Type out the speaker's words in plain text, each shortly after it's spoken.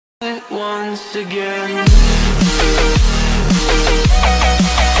once again.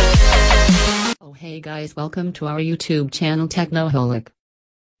 Oh hey guys, welcome to our YouTube channel Techno Holic.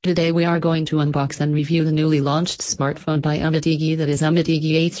 Today we are going to unbox and review the newly launched smartphone by Umidigi, that is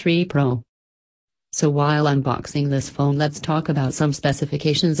Umidigi A3 Pro. So while unboxing this phone, let's talk about some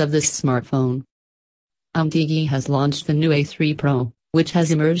specifications of this smartphone. Umidigi has launched the new A3 Pro, which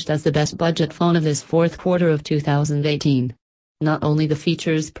has emerged as the best budget phone of this fourth quarter of 2018. Not only the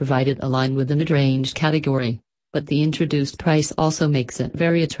features provided align with the mid-range category, but the introduced price also makes it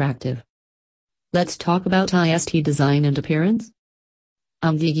very attractive. Let's talk about IST design and appearance.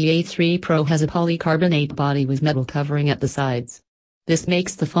 Umidigi A3 Pro has a polycarbonate body with metal covering at the sides. This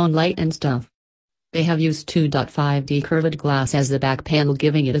makes the phone light and tough. They have used 2.5D curved glass as the back panel,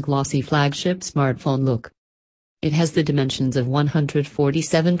 giving it a glossy flagship smartphone look. It has the dimensions of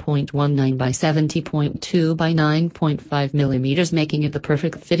 147.19 by 70.2 by 9.5 mm, making it the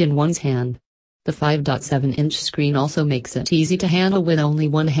perfect fit in one's hand. The 5.7-inch screen also makes it easy to handle with only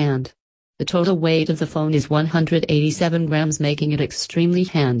one hand. The total weight of the phone is 187 grams, making it extremely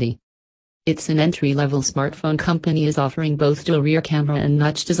handy. It's an entry-level smartphone. Company is offering both dual rear camera and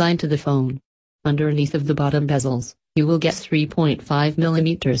notch design to the phone. Underneath of the bottom bezels, you will get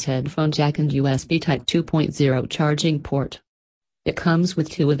 3.5mm headphone jack and USB Type 2.0 charging port. It comes with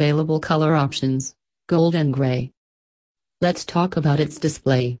two available color options, gold and gray. Let's talk about its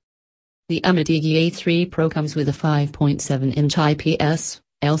display. The Umidigi A3 Pro comes with a 5.7-inch IPS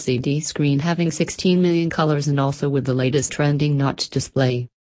LCD screen having 16 million colors and also with the latest trending notch display.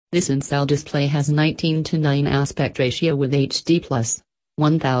 This in-cell display has 19:9 aspect ratio with HD+.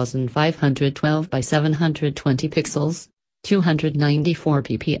 1512 by 720 pixels, 294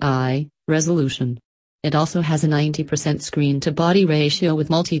 ppi, resolution. It also has a 90% screen-to-body ratio with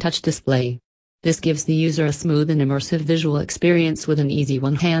multi-touch display. This gives the user a smooth and immersive visual experience with an easy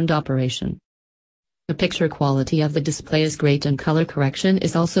one-hand operation. The picture quality of the display is great and color correction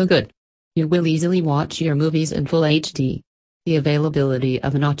is also good. You will easily watch your movies in full HD. The availability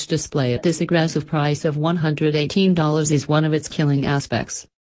of a notch display at this aggressive price of $118 is one of its killing aspects.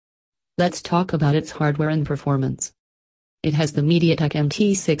 Let's talk about its hardware and performance. It has the Mediatek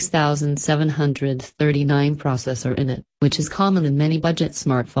MT6739 processor in it, which is common in many budget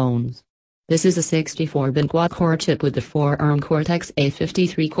smartphones. This is a 64-bit quad-core chip with the 4-ARM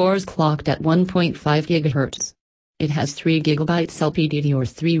Cortex-A53 cores clocked at 1.5 GHz. It has 3 GB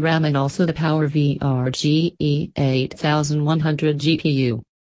LPDDR3 RAM and also the PowerVR GE8100 GPU.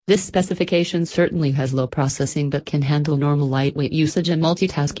 This specification certainly has low processing but can handle normal lightweight usage and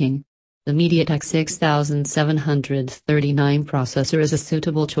multitasking. The Mediatek 6739 processor is a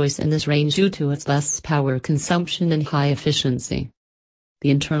suitable choice in this range due to its less power consumption and high efficiency.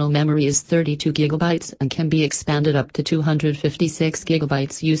 The internal memory is 32 GB and can be expanded up to 256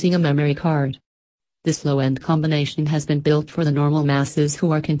 GB using a memory card. This low-end combination has been built for the normal masses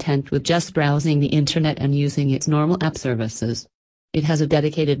who are content with just browsing the internet and using its normal app services. It has a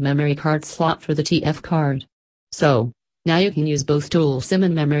dedicated memory card slot for the TF card. So, now you can use both dual SIM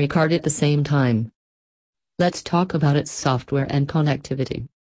and memory card at the same time. Let's talk about its software and connectivity.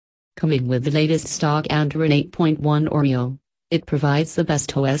 Coming with the latest stock Android 8.1 Oreo, it provides the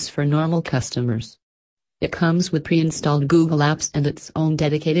best OS for normal customers. It comes with pre-installed Google Apps and its own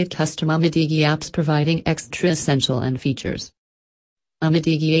dedicated custom Umidigi apps, providing extra essential and features.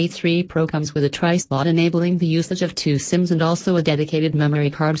 Umidigi A3 Pro comes with a tri-slot enabling the usage of 2 SIMs and also a dedicated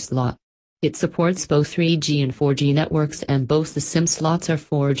memory card slot. It supports both 3G and 4G networks and both the SIM slots are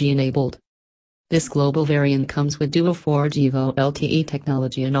 4G enabled. This global variant comes with dual 4G VoLTE LTE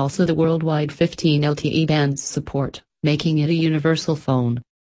technology and also the worldwide 15 LTE bands support, making it a universal phone.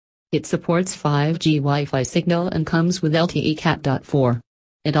 It supports 5G Wi-Fi signal and comes with LTE Cat.4.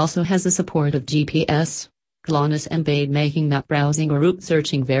 It also has the support of GPS, GLONASS and BAID, making map browsing or route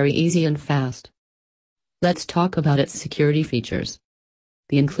searching very easy and fast. Let's talk about its security features.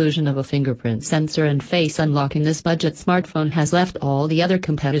 The inclusion of a fingerprint sensor and face unlock in this budget smartphone has left all the other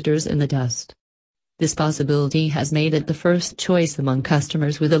competitors in the dust. This possibility has made it the first choice among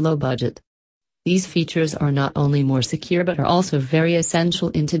customers with a low budget. These features are not only more secure but are also very essential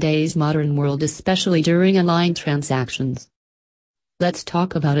in today's modern world, especially during online transactions. Let's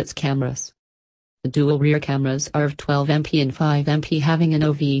talk about its cameras. The dual rear cameras are of 12MP and 5MP, having an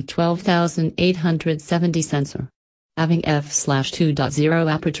OV12870 sensor. Having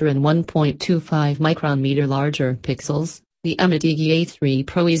f/2.0 aperture and 1.25 micron larger pixels, the Umidigi A3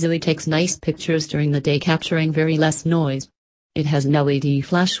 Pro easily takes nice pictures during the day, capturing very less noise. It has an LED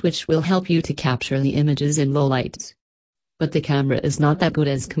flash which will help you to capture the images in low lights. But the camera is not that good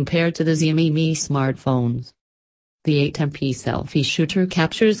as compared to the Xiaomi smartphones. The 8MP selfie shooter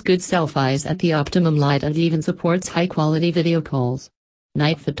captures good selfies at the optimum light and even supports high-quality video calls.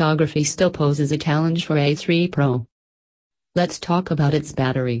 Night photography still poses a challenge for A3 Pro. Let's talk about its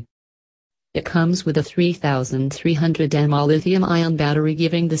battery. It comes with a 3300 mAh lithium-ion battery,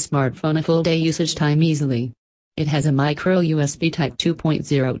 giving the smartphone a full day usage time easily. It has a micro USB Type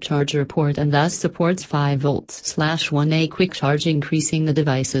 2.0 charger port and thus supports 5V/1A quick charge, increasing the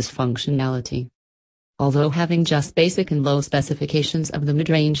device's functionality. Although having just basic and low specifications of the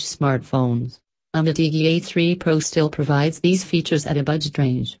mid-range smartphones, Umidigi A3 Pro still provides these features at a budget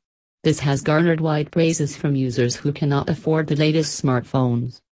range. This has garnered wide praises from users who cannot afford the latest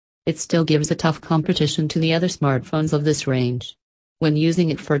smartphones. It still gives a tough competition to the other smartphones of this range. When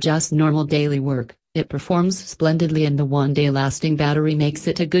using it for just normal daily work, it performs splendidly, and the one-day lasting battery makes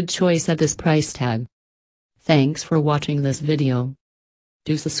it a good choice at this price tag. Thanks for watching this video.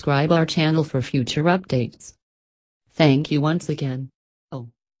 Do subscribe our channel for future updates. Thank you once again.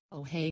 Oh hey.